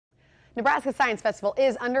Nebraska Science Festival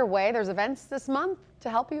is underway. There's events this month to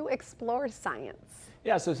help you explore science.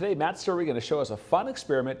 Yeah, so today Matt Serwe is going to show us a fun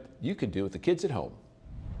experiment you can do with the kids at home.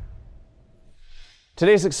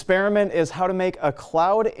 Today's experiment is how to make a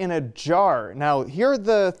cloud in a jar. Now, here are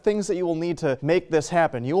the things that you will need to make this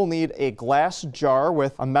happen. You will need a glass jar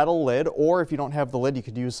with a metal lid, or if you don't have the lid, you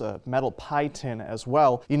could use a metal pie tin as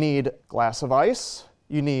well. You need a glass of ice.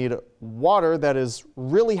 You need water that is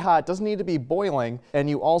really hot, doesn't need to be boiling, and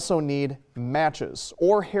you also need matches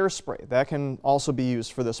or hairspray. That can also be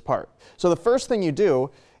used for this part. So the first thing you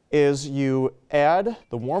do is you add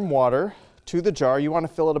the warm water to the jar. You want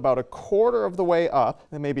to fill it about a quarter of the way up,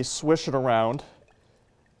 then maybe swish it around.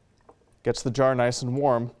 Gets the jar nice and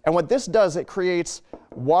warm. And what this does, it creates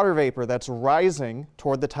water vapor that's rising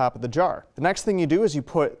toward the top of the jar. The next thing you do is you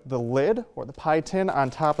put the lid or the pie tin on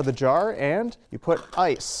top of the jar and you put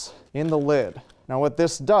ice in the lid. Now what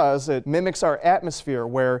this does, it mimics our atmosphere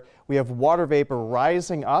where we have water vapor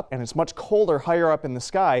rising up and it's much colder higher up in the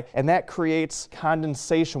sky, and that creates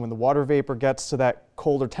condensation when the water vapor gets to that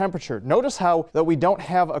colder temperature. Notice how that we don't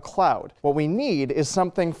have a cloud. What we need is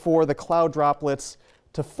something for the cloud droplets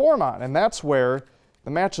to form on, and that's where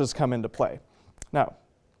the matches come into play. Now,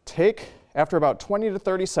 after about 20 to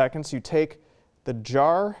 30 seconds, you take the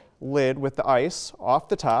jar lid with the ice off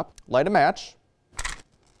the top, light a match,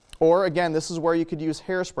 or again, this is where you could use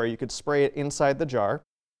hairspray. You could spray it inside the jar,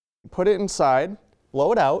 put it inside,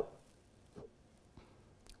 blow it out,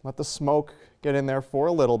 let the smoke get in there for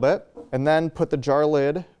a little bit, and then put the jar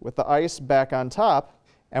lid with the ice back on top.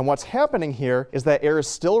 And what's happening here is that air is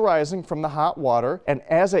still rising from the hot water, and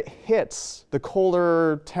as it hits the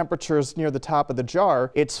colder temperatures near the top of the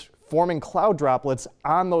jar, it's forming cloud droplets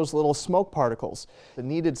on those little smoke particles. It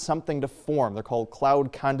needed something to form. They're called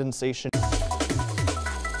cloud condensation.